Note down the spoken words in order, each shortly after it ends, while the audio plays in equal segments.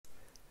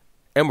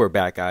And we're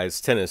back, guys.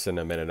 Tennis in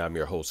a minute. I'm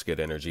your host, Good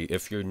Energy.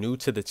 If you're new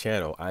to the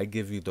channel, I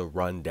give you the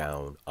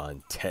rundown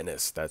on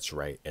tennis. That's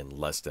right, in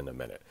less than a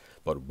minute.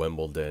 But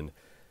Wimbledon,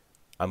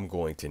 I'm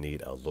going to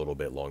need a little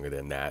bit longer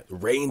than that.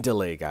 Rain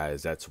delay,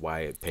 guys. That's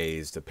why it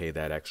pays to pay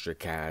that extra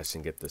cash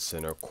and get the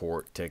center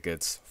court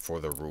tickets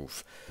for the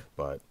roof.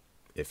 But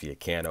if you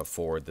can't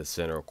afford the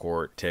center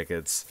court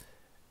tickets,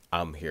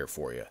 I'm here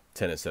for you.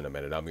 Tennis in a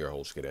minute. I'm your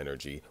host, Good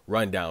Energy.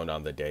 Rundown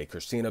on the day.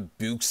 Kristina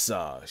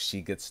Buxa,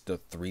 she gets the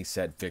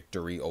 3-set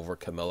victory over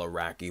Kamila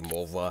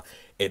Rakimova.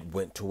 It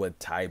went to a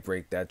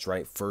tiebreak. That's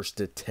right. First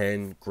to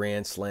 10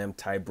 Grand Slam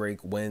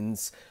tiebreak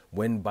wins.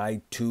 Win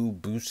by 2.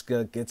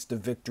 Buska gets the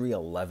victory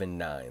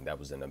 11-9. That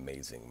was an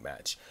amazing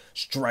match.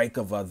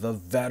 Strikova, the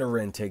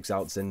veteran, takes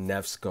out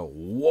Zanevska.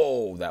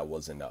 Whoa, that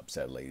was an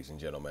upset, ladies and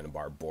gentlemen.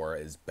 Barbora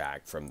is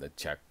back from the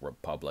Czech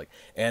Republic.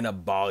 Anna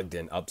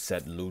Bogdan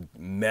upset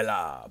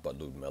Ludmila, but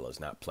Ludmila's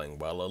not playing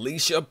well.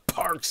 Alycia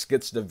Parks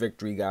gets the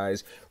victory,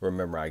 guys.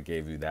 Remember, I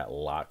gave you that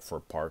lock for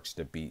Parks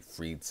to beat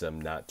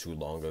Friedsam not too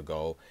long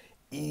ago.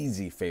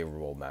 Easy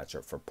favorable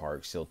matchup for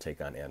Parks. He'll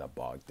take on Anna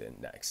Bogdan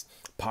next.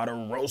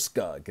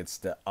 Podoroska gets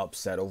the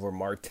upset over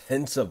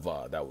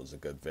Martinsova. That was a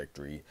good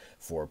victory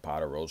for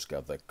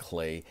Podoroska, the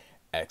clay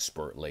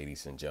expert,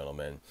 ladies and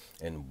gentlemen.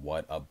 And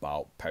what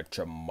about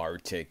Petra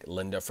Martic?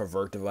 Linda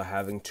Favortova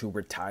having to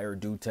retire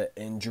due to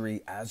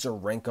injury.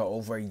 Azarenka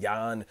over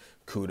Jan.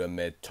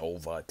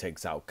 Kudametova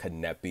takes out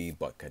Kanepi,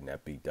 but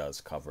Kanepi does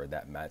cover.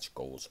 That match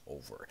goes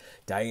over.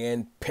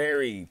 Diane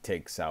Perry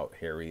takes out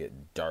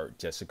Harriet Dart.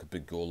 Jessica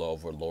Pegula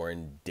over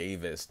Lauren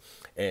Davis.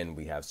 And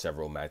we have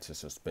several matches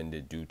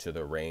suspended due to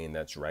the rain.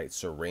 That's right.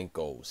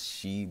 Serenko,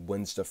 she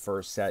wins the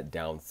first set,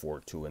 down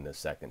 4-2 in the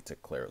second to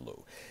Claire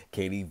Liu.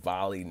 Katie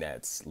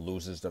Volley-Nets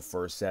loses the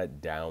first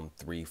set, down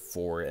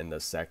 3-4 in the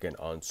second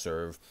on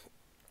serve.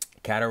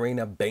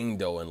 Katarina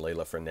Bendo and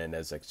Leylah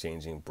Fernandez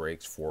exchanging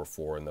breaks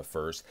 4-4 in the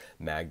first.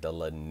 Magda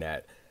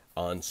Linette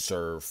on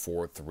serve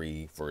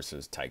 4-3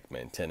 versus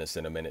Teichmann. Tennis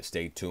in a minute.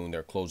 Stay tuned.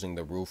 They're closing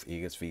the roof.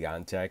 Iga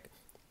Swiatek,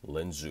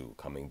 Lin Zhu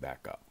coming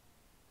back up.